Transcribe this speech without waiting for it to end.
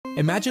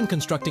Imagine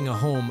constructing a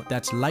home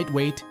that's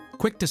lightweight,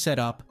 quick to set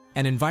up,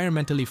 and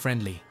environmentally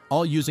friendly,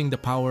 all using the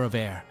power of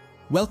air.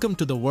 Welcome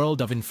to the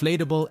world of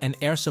inflatable and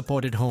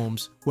air-supported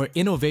homes, where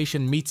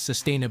innovation meets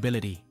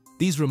sustainability.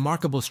 These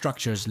remarkable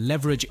structures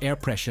leverage air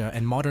pressure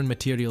and modern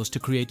materials to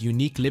create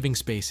unique living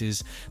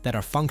spaces that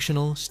are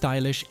functional,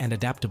 stylish, and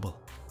adaptable.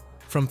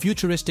 From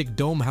futuristic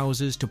dome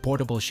houses to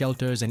portable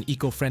shelters and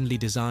eco-friendly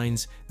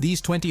designs,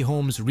 these 20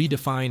 homes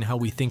redefine how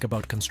we think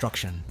about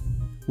construction.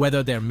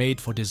 Whether they're made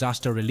for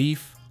disaster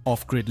relief,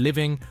 off-grid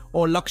living,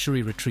 or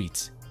luxury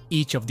retreats,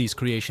 each of these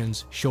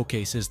creations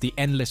showcases the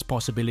endless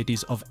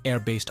possibilities of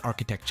air-based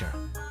architecture.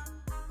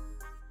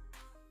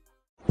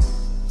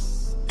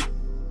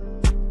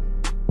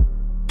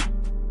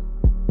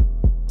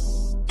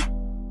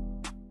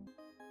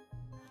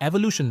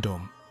 Evolution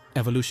Dome.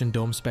 Evolution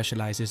Dome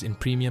specializes in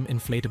premium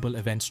inflatable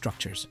event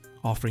structures,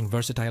 offering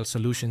versatile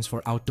solutions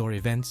for outdoor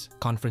events,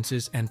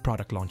 conferences, and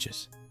product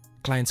launches.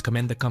 Clients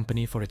commend the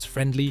company for its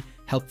friendly,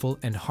 helpful,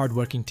 and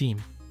hardworking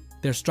team.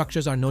 Their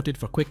structures are noted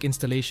for quick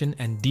installation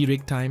and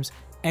de-rig times,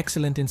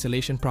 excellent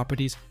insulation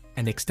properties,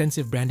 and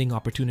extensive branding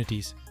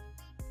opportunities.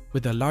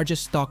 With the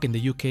largest stock in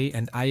the UK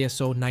and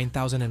ISO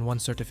 9001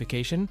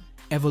 certification,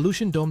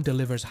 Evolution Dome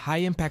delivers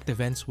high-impact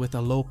events with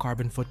a low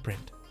carbon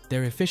footprint.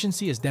 Their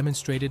efficiency is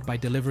demonstrated by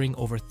delivering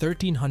over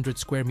 1,300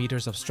 square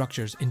meters of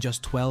structures in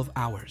just 12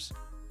 hours.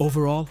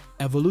 Overall,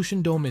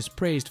 Evolution Dome is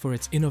praised for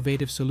its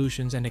innovative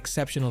solutions and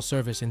exceptional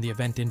service in the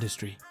event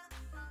industry.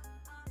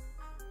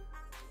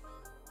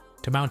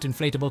 Tomount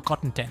Inflatable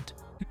Cotton Tent.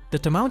 The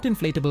Tomount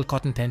Inflatable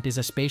Cotton Tent is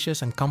a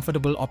spacious and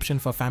comfortable option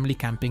for family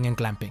camping and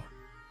glamping.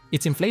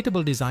 Its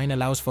inflatable design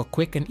allows for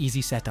quick and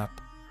easy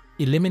setup,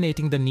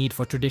 eliminating the need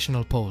for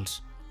traditional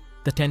poles.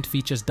 The tent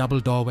features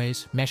double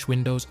doorways, mesh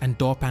windows, and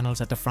door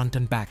panels at the front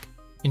and back,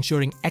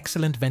 ensuring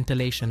excellent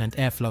ventilation and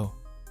airflow.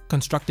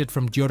 Constructed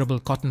from durable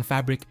cotton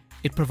fabric,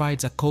 it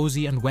provides a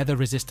cozy and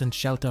weather-resistant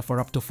shelter for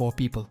up to 4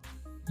 people.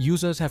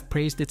 Users have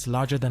praised its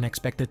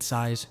larger-than-expected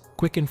size,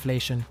 quick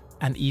inflation,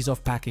 and ease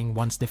of packing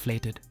once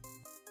deflated.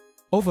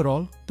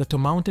 Overall, the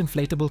Tomount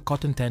Inflatable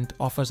Cotton Tent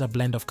offers a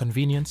blend of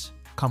convenience,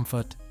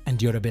 comfort, and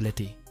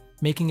durability,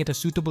 making it a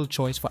suitable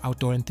choice for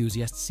outdoor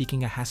enthusiasts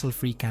seeking a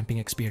hassle-free camping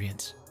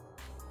experience.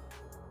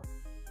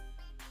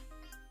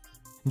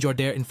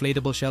 Njordair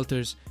Inflatable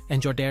Shelters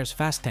and Njordair's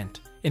Fast Tent.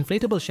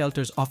 Inflatable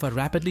shelters offer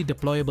rapidly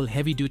deployable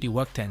heavy-duty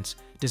work tents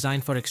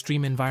designed for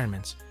extreme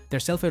environments. Their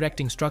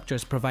self-erecting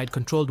structures provide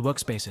controlled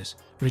workspaces,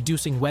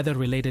 reducing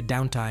weather-related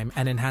downtime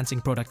and enhancing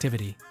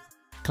productivity.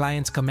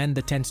 Clients commend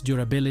the tent's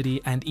durability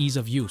and ease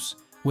of use,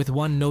 with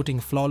one noting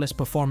flawless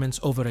performance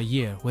over a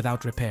year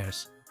without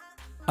repairs.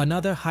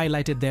 Another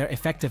highlighted their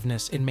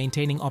effectiveness in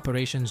maintaining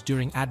operations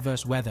during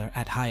adverse weather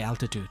at high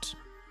altitudes.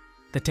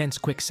 The tent's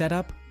quick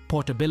setup,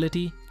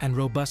 portability, and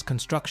robust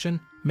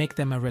construction make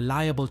them a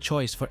reliable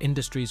choice for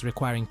industries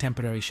requiring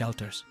temporary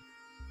shelters.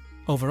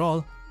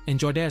 Overall,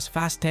 Njordair's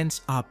Fast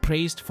Tents are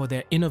praised for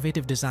their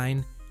innovative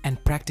design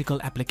and practical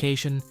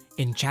application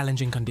in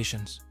challenging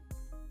conditions.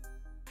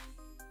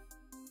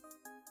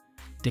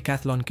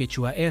 Decathlon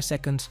Quechua Air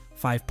Seconds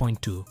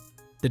 5.2.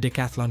 The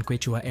Decathlon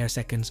Quechua Air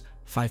Seconds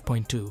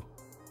 5.2.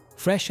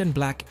 Fresh and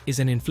Black is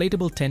an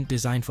inflatable tent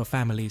designed for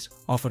families,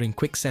 offering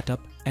quick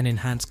setup and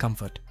enhanced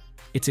comfort.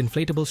 Its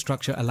inflatable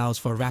structure allows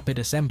for rapid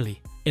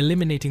assembly,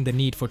 eliminating the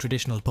need for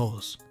traditional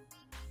poles.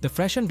 The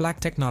Fresh and Black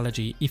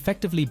technology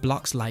effectively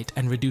blocks light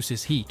and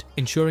reduces heat,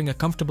 ensuring a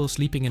comfortable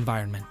sleeping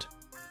environment.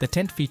 The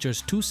tent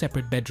features 2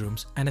 separate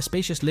bedrooms and a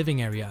spacious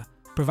living area,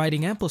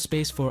 providing ample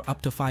space for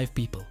up to 5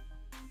 people.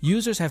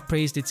 Users have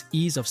praised its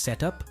ease of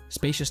setup,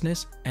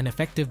 spaciousness, and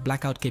effective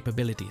blackout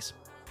capabilities.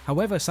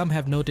 However, some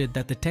have noted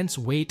that the tent's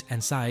weight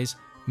and size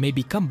may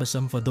be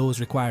cumbersome for those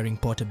requiring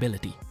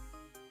portability.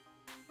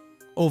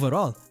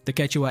 Overall, the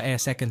Quechua Air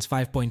Seconds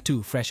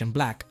 5.2 Fresh and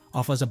Black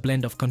offers a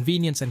blend of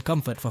convenience and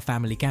comfort for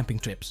family camping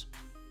trips.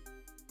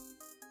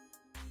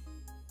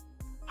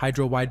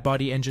 Hydro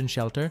Widebody Engine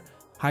Shelter.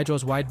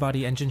 Hydro's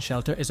Widebody Engine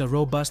Shelter is a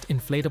robust,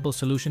 inflatable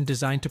solution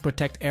designed to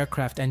protect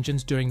aircraft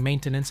engines during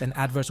maintenance and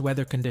adverse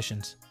weather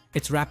conditions.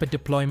 Its rapid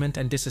deployment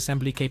and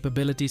disassembly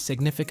capabilities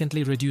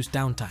significantly reduce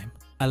downtime,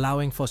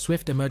 allowing for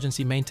swift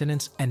emergency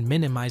maintenance and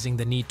minimizing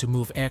the need to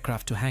move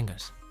aircraft to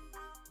hangars.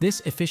 This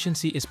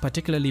efficiency is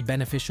particularly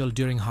beneficial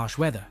during harsh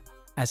weather,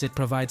 as it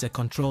provides a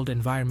controlled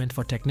environment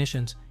for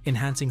technicians,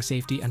 enhancing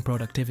safety and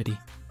productivity.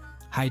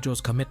 Hydro's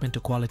commitment to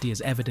quality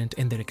is evident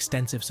in their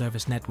extensive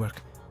service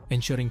network,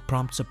 ensuring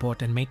prompt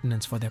support and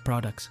maintenance for their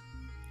products.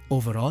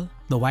 Overall,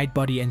 the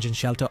Widebody Engine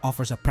Shelter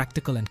offers a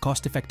practical and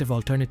cost-effective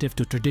alternative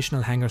to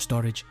traditional hangar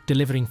storage,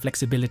 delivering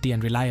flexibility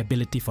and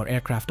reliability for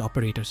aircraft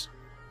operators.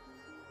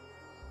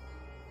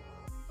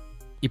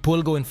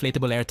 Ipoolgo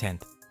Inflatable Air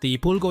Tent. The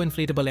Ipoolgo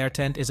Inflatable Air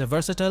Tent is a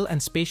versatile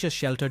and spacious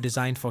shelter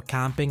designed for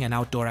camping and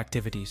outdoor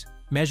activities.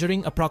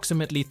 Measuring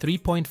approximately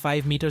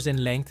 3.5 meters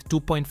in length,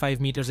 2.5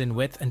 meters in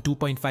width, and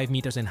 2.5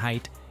 meters in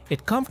height,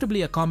 it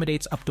comfortably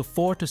accommodates up to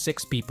 4 to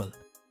 6 people.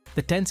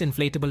 The tent's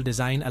inflatable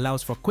design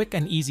allows for quick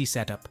and easy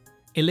setup,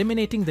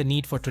 eliminating the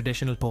need for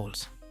traditional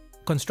poles.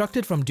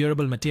 Constructed from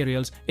durable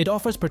materials, it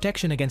offers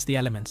protection against the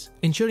elements,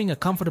 ensuring a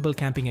comfortable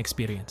camping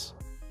experience.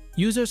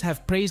 Users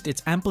have praised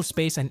its ample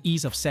space and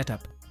ease of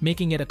setup,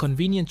 making it a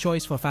convenient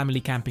choice for family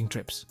camping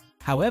trips.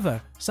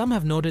 However, some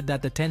have noted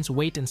that the tent's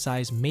weight and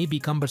size may be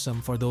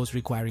cumbersome for those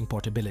requiring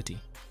portability.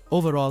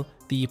 Overall,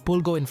 the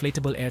Ipoolgo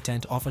inflatable air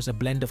tent offers a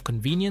blend of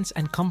convenience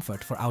and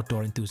comfort for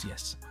outdoor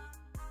enthusiasts.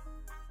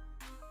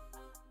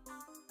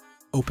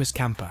 Opus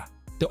Camper.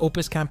 The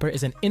Opus Camper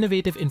is an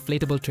innovative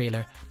inflatable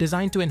trailer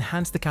designed to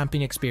enhance the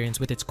camping experience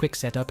with its quick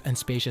setup and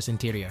spacious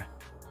interior.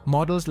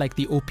 Models like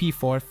the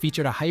OP4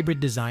 feature a hybrid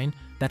design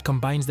that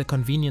combines the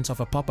convenience of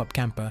a pop-up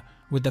camper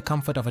with the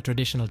comfort of a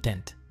traditional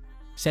tent.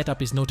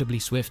 Setup is notably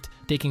swift,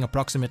 taking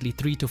approximately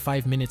 3 to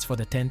 5 minutes for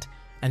the tent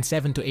and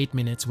 7 to 8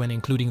 minutes when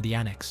including the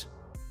annex.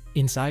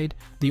 Inside,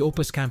 the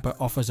Opus Camper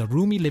offers a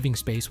roomy living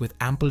space with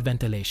ample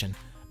ventilation,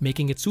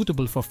 making it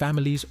suitable for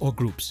families or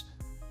groups.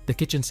 The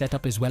kitchen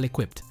setup is well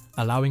equipped,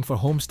 allowing for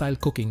home-style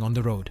cooking on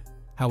the road.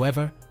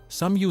 However,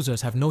 some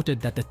users have noted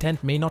that the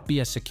tent may not be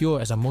as secure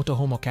as a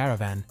motorhome or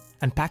caravan,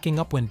 and packing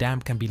up when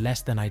damp can be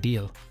less than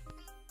ideal.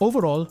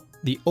 Overall,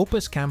 the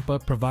Opus Camper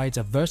provides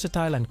a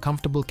versatile and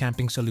comfortable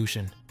camping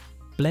solution,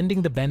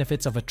 blending the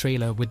benefits of a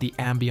trailer with the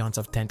ambience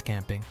of tent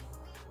camping.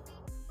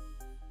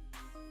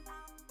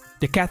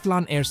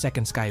 Decathlon Air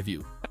 2nd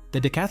SkyView.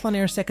 The Decathlon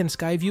Air 2nd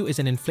SkyView is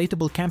an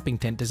inflatable camping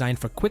tent designed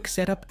for quick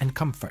setup and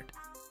comfort.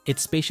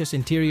 Its spacious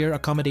interior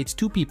accommodates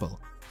 2 people,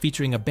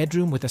 featuring a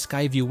bedroom with a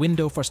SkyView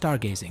window for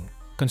stargazing.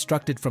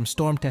 Constructed from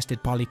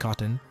storm-tested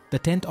polycotton, the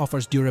tent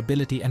offers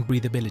durability and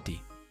breathability.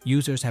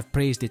 Users have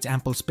praised its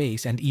ample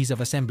space and ease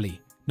of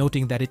assembly,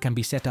 noting that it can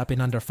be set up in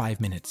under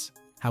 5 minutes.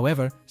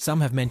 However,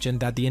 some have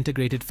mentioned that the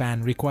integrated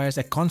fan requires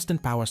a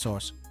constant power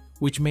source,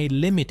 which may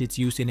limit its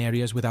use in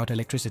areas without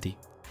electricity.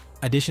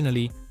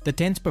 Additionally, the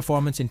tent's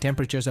performance in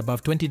temperatures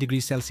above 20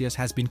 degrees Celsius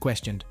has been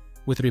questioned,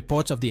 with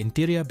reports of the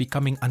interior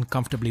becoming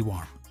uncomfortably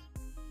warm.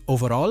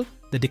 Overall,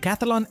 the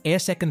Decathlon Air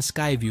 2nd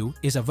SkyView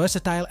is a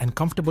versatile and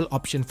comfortable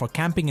option for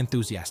camping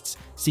enthusiasts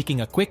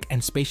seeking a quick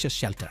and spacious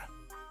shelter.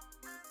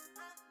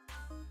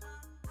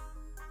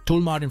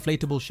 Tulmar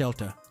Inflatable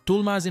Shelter.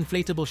 Tulmar's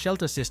inflatable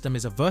shelter system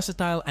is a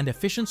versatile and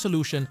efficient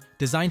solution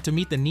designed to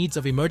meet the needs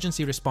of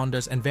emergency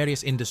responders and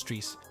various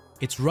industries.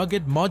 Its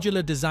rugged,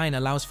 modular design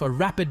allows for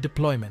rapid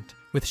deployment,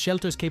 with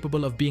shelters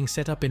capable of being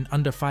set up in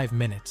under 5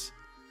 minutes.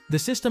 The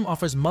system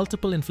offers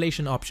multiple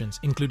inflation options,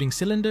 including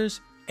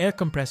cylinders, air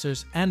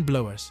compressors, and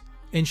blowers,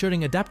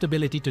 ensuring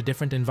adaptability to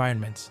different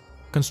environments.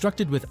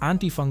 Constructed with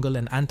antifungal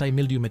and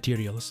anti-mildew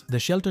materials, the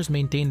shelters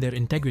maintain their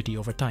integrity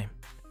over time.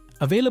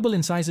 Available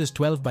in sizes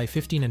 12 by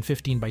 15 and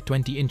 15 by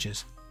 20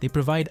 inches, they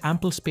provide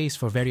ample space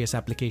for various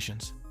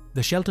applications.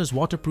 The shelter's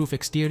waterproof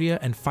exterior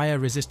and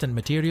fire-resistant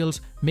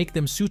materials make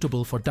them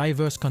suitable for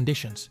diverse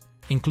conditions,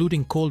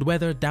 including cold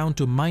weather down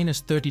to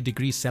 -30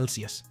 degrees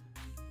Celsius.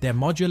 Their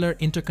modular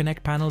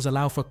interconnect panels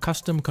allow for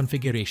custom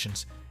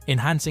configurations,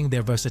 enhancing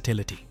their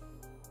versatility.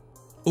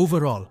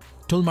 Overall,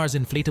 Tulmar's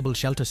inflatable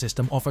shelter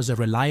system offers a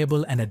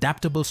reliable and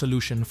adaptable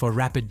solution for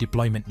rapid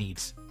deployment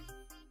needs.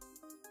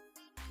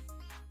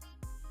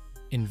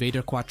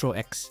 Invader Quattro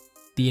X.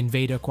 The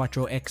Invader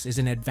Quattro X is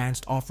an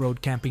advanced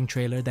off-road camping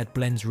trailer that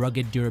blends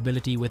rugged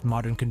durability with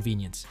modern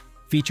convenience.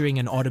 Featuring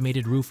an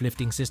automated roof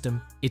lifting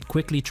system, it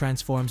quickly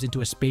transforms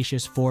into a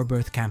spacious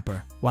 4-berth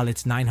camper, while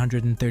its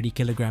 930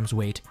 kilograms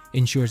weight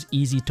ensures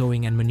easy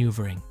towing and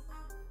maneuvering.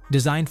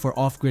 Designed for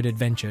off-grid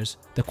adventures,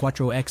 the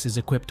Quattro X is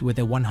equipped with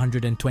a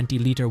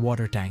 120-liter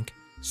water tank,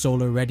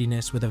 solar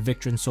readiness with a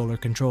Victron solar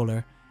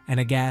controller, and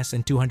a gas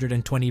and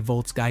 220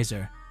 volts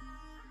geyser.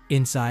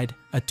 Inside,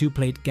 a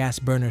 2-plate gas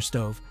burner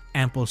stove,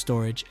 ample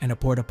storage, and a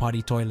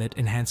porta-potty toilet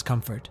enhance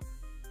comfort.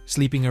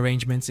 Sleeping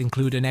arrangements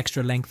include an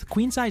extra-length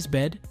queen-size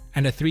bed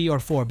and a 3 or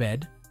 4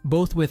 bed,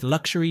 both with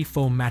luxury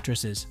foam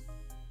mattresses.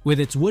 With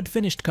its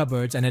wood-finished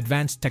cupboards and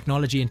advanced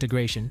technology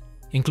integration,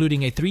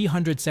 including a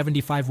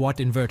 375-watt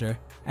inverter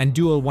and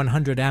dual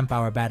 100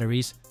 amp-hour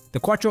batteries, the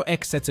Quattro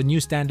X sets a new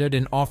standard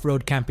in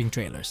off-road camping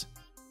trailers.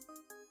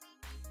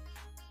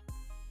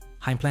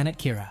 Heimplanet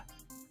Kirra.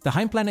 The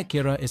Heimplanet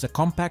Kirra is a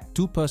compact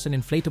 2-person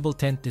inflatable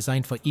tent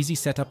designed for easy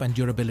setup and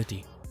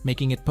durability,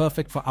 making it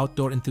perfect for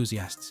outdoor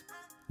enthusiasts.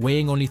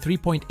 Weighing only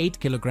 3.8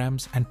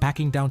 kilograms and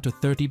packing down to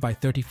 30 by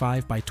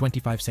 35 by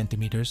 25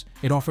 centimeters,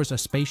 it offers a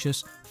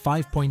spacious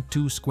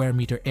 5.2 square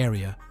meter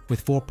area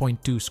with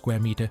 4.2 square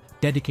meter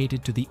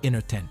dedicated to the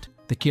inner tent.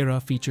 The Kirra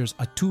features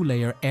a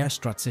 2-layer air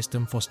strut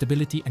system for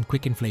stability and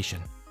quick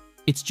inflation.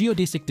 Its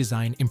geodesic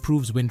design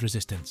improves wind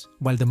resistance,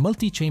 while the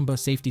multi-chamber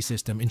safety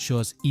system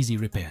ensures easy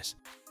repairs.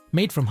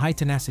 Made from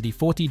high-tenacity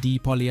 40D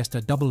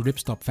polyester double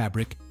ripstop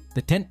fabric,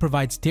 the tent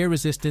provides tear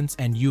resistance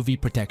and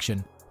UV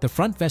protection. The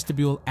front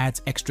vestibule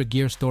adds extra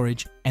gear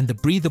storage, and the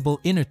breathable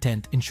inner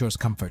tent ensures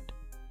comfort.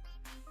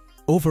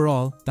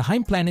 Overall, the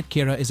Heimplanet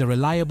Kirra is a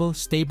reliable,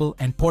 stable,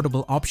 and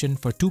portable option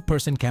for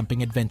 2-person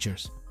camping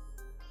adventures.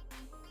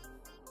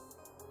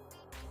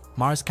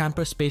 Mars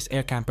Camper Space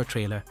Air Camper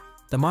Trailer.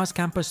 The Mars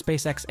Camper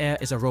Space X Air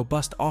is a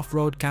robust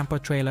off-road camper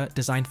trailer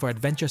designed for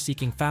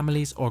adventure-seeking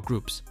families or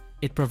groups.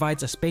 It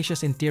provides a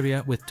spacious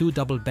interior with 2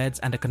 double beds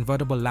and a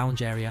convertible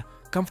lounge area,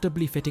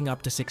 comfortably fitting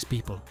up to 6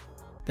 people.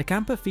 The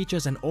camper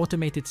features an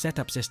automated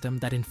setup system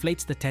that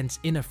inflates the tent's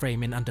inner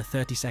frame in under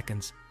 30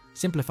 seconds,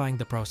 simplifying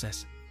the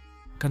process.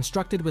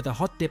 Constructed with a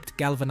hot-dipped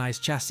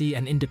galvanized chassis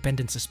and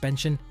independent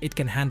suspension, it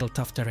can handle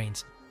tough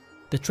terrains.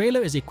 The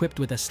trailer is equipped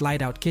with a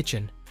slide-out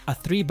kitchen, a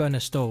 3-burner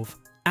stove,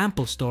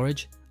 ample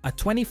storage, a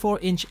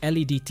 24-inch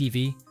LED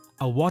TV,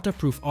 a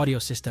waterproof audio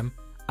system,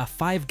 a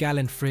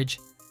 5-gallon fridge,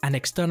 and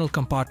external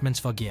compartments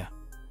for gear.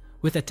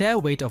 With a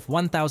tail weight of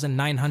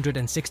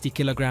 1,960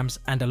 kilograms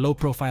and a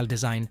low-profile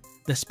design,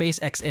 the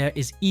SpaceX Air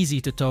is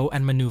easy to tow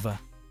and maneuver.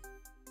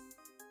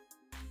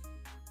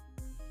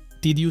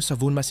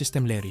 Savunma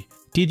Sistemleri.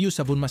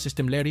 Savunma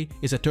Sistemleri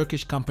is a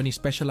Turkish company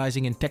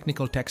specializing in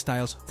technical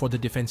textiles for the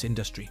defense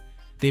industry.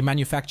 They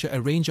manufacture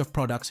a range of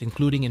products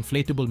including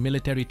inflatable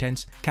military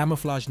tents,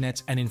 camouflage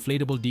nets, and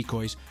inflatable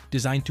decoys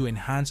designed to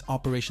enhance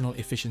operational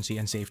efficiency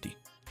and safety.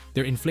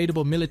 Their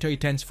inflatable military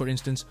tents, for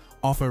instance,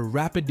 offer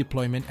rapid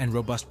deployment and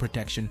robust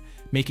protection,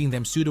 making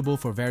them suitable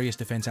for various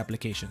defense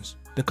applications.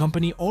 The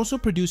company also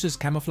produces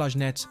camouflage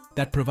nets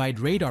that provide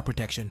radar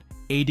protection,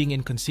 aiding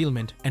in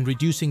concealment and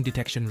reducing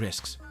detection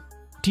risks.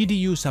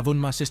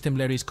 Savunma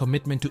Sistemleri's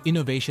commitment to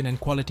innovation and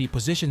quality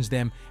positions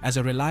them as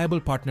a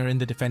reliable partner in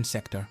the defense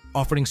sector,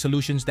 offering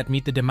solutions that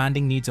meet the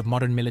demanding needs of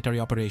modern military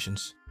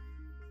operations.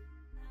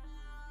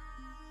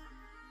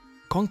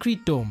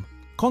 Concrete dome.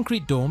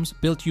 Concrete domes,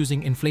 built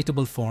using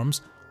inflatable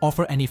forms,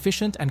 offer an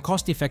efficient and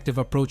cost-effective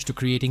approach to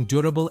creating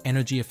durable,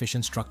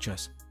 energy-efficient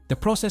structures. The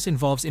process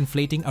involves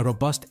inflating a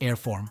robust air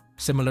form,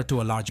 similar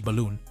to a large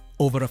balloon,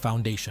 over a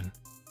foundation.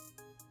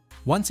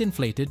 Once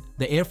inflated,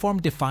 the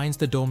airform defines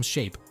the dome's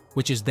shape,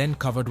 which is then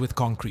covered with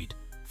concrete,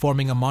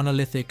 forming a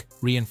monolithic,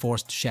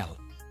 reinforced shell.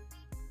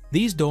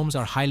 These domes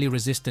are highly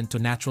resistant to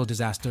natural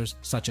disasters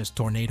such as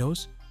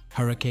tornadoes,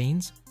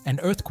 hurricanes,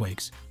 and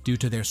earthquakes due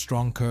to their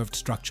strong curved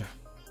structure.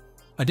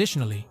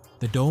 Additionally,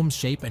 the dome's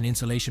shape and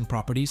insulation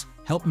properties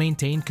help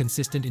maintain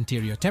consistent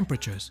interior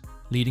temperatures,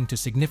 leading to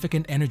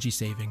significant energy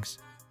savings.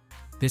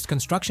 This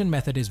construction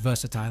method is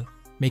versatile,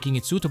 making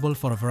it suitable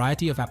for a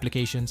variety of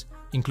applications,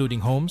 including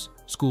homes,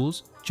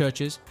 schools,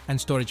 churches, and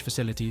storage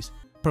facilities,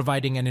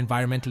 providing an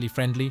environmentally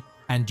friendly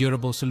and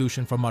durable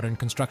solution for modern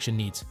construction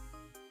needs.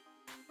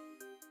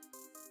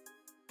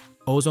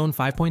 Ozone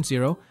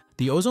 5.0.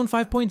 The Ozone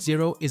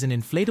 5.0 is an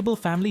inflatable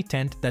family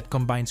tent that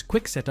combines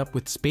quick setup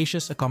with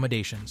spacious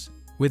accommodations.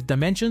 With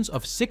dimensions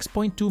of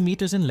 6.2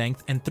 meters in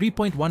length and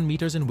 3.1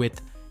 meters in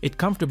width, it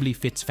comfortably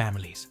fits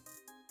families.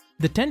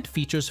 The tent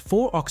features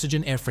 4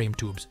 oxygen airframe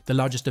tubes, the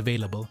largest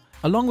available,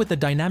 along with a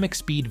dynamic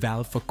speed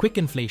valve for quick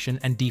inflation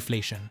and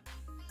deflation.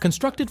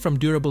 Constructed from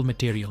durable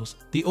materials,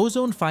 the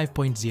Ozone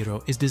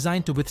 5.0 is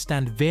designed to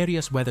withstand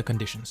various weather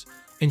conditions,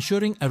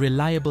 ensuring a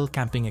reliable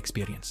camping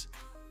experience.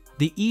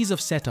 The ease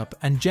of setup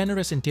and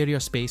generous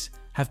interior space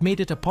have made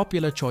it a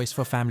popular choice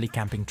for family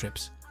camping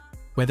trips.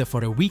 Whether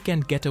for a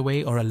weekend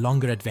getaway or a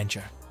longer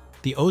adventure,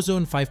 the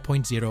Ozone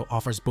 5.0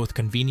 offers both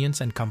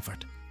convenience and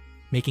comfort,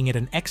 making it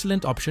an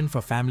excellent option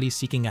for families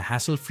seeking a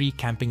hassle-free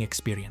camping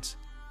experience.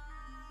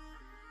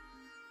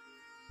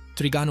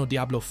 Trigano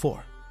Diablo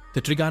 4.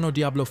 The Trigano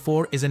Diablo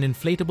 4 is an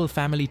inflatable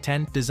family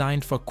tent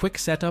designed for quick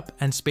setup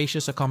and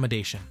spacious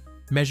accommodation.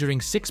 Measuring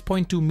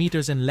 6.2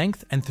 meters in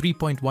length and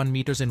 3.1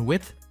 meters in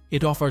width,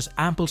 it offers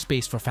ample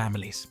space for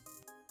families.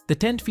 The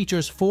tent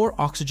features 4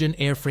 oxygen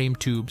airframe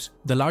tubes,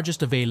 the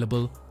largest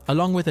available,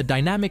 along with a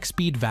dynamic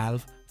speed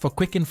valve for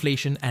quick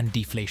inflation and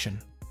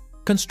deflation.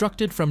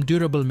 Constructed from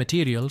durable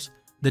materials,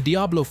 the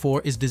Diablo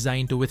 4 is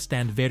designed to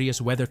withstand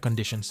various weather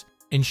conditions,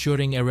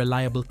 ensuring a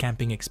reliable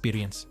camping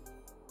experience.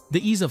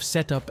 The ease of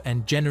setup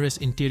and generous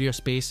interior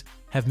space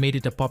have made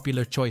it a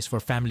popular choice for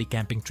family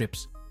camping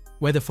trips.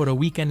 Whether for a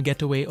weekend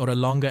getaway or a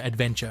longer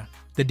adventure,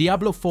 the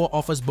Diablo 4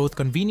 offers both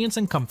convenience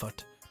and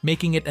comfort,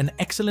 making it an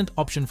excellent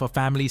option for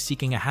families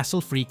seeking a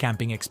hassle-free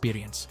camping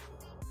experience.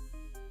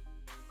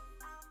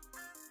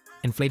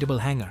 Inflatable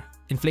hangar.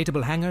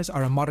 Inflatable hangars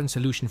are a modern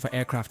solution for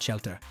aircraft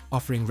shelter,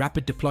 offering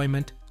rapid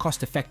deployment,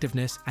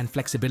 cost-effectiveness, and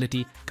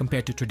flexibility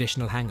compared to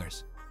traditional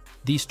hangars.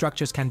 These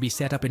structures can be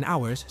set up in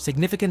hours,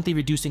 significantly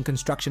reducing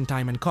construction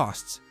time and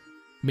costs.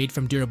 Made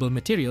from durable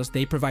materials,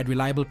 they provide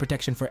reliable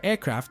protection for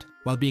aircraft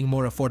while being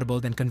more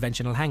affordable than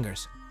conventional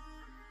hangars.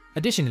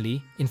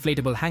 Additionally,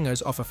 inflatable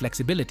hangars offer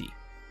flexibility,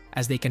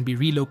 as they can be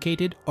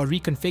relocated or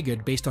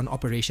reconfigured based on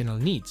operational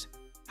needs.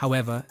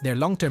 However, their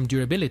long-term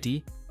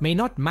durability may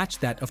not match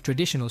that of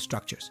traditional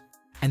structures,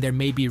 and there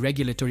may be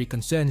regulatory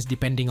concerns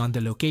depending on the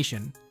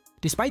location.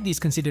 Despite these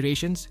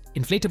considerations,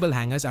 inflatable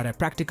hangars are a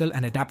practical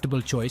and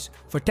adaptable choice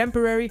for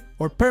temporary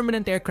or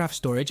permanent aircraft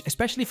storage,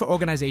 especially for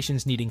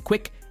organizations needing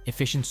quick,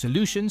 efficient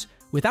solutions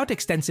without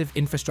extensive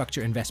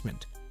infrastructure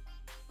investment.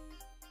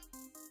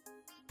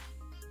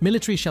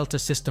 Military Shelter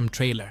System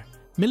Trailer.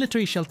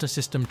 Military shelter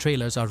system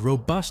trailers are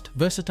robust,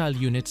 versatile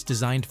units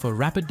designed for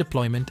rapid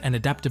deployment and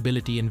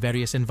adaptability in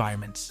various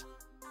environments.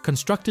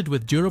 Constructed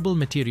with durable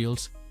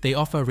materials, they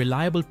offer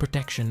reliable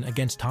protection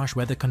against harsh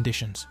weather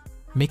conditions,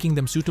 making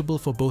them suitable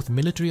for both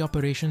military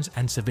operations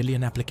and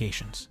civilian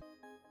applications.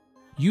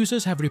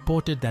 Users have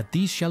reported that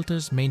these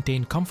shelters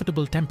maintain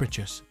comfortable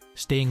temperatures,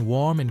 staying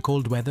warm in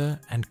cold weather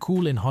and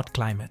cool in hot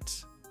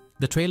climates.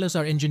 The trailers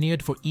are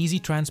engineered for easy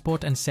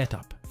transport and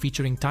setup,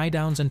 featuring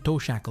tie-downs and tow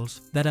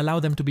shackles that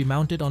allow them to be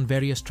mounted on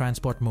various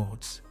transport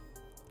modes.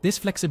 This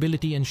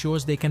flexibility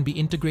ensures they can be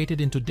integrated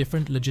into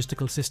different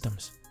logistical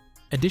systems.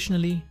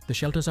 Additionally, the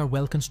shelters are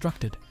well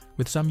constructed,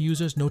 with some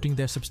users noting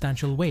their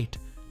substantial weight,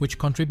 which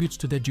contributes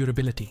to their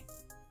durability.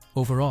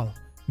 Overall,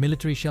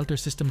 military shelter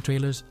system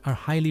trailers are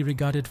highly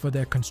regarded for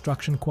their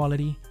construction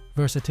quality,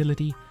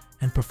 versatility,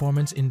 and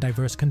performance in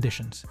diverse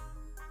conditions.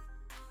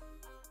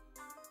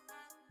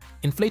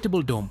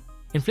 Inflatable dome.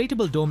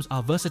 Inflatable domes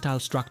are versatile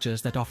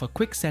structures that offer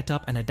quick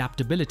setup and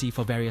adaptability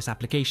for various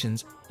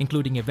applications,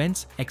 including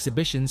events,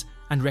 exhibitions,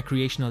 and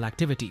recreational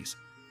activities.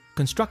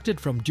 Constructed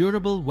from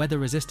durable,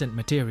 weather-resistant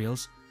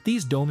materials,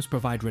 these domes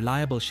provide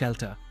reliable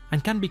shelter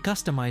and can be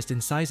customized in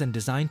size and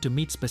design to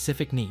meet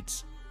specific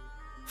needs.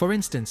 For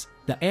instance,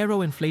 the Aero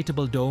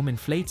inflatable dome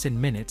inflates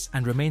in minutes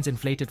and remains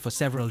inflated for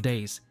several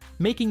days,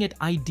 making it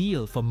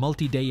ideal for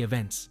multi-day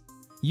events.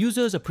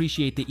 Users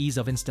appreciate the ease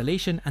of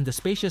installation and the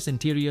spacious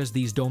interiors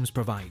these domes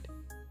provide.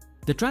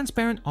 The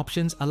transparent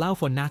options allow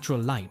for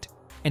natural light,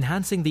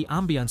 enhancing the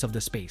ambience of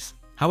the space.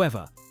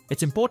 However,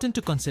 it's important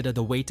to consider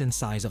the weight and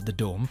size of the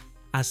dome,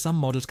 as some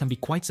models can be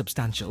quite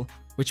substantial,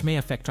 which may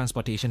affect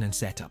transportation and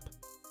setup.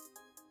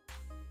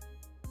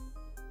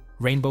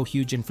 Rainbow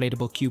Huge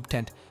Inflatable Cube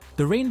Tent.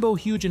 The Rainbow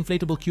Huge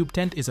Inflatable Cube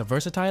Tent is a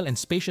versatile and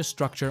spacious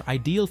structure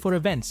ideal for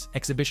events,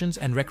 exhibitions,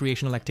 and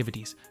recreational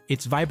activities.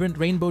 Its vibrant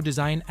rainbow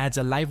design adds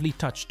a lively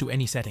touch to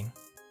any setting.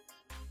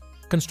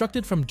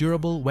 Constructed from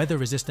durable,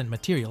 weather-resistant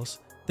materials,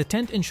 the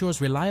tent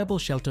ensures reliable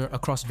shelter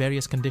across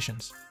various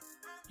conditions.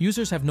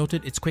 Users have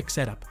noted its quick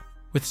setup,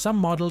 with some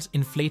models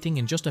inflating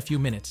in just a few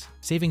minutes,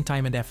 saving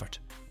time and effort.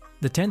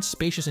 The tent's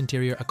spacious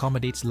interior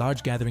accommodates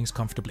large gatherings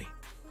comfortably.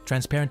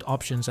 Transparent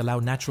options allow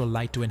natural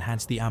light to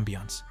enhance the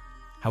ambience.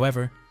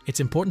 However, it's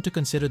important to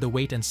consider the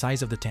weight and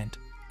size of the tent,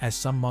 as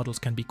some models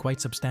can be quite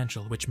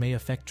substantial, which may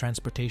affect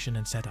transportation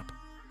and setup.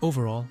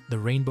 Overall, the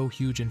Rainbow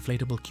Huge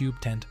Inflatable Cube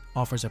Tent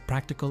offers a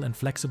practical and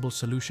flexible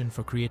solution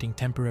for creating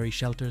temporary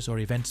shelters or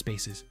event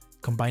spaces,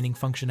 combining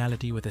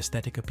functionality with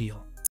aesthetic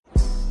appeal.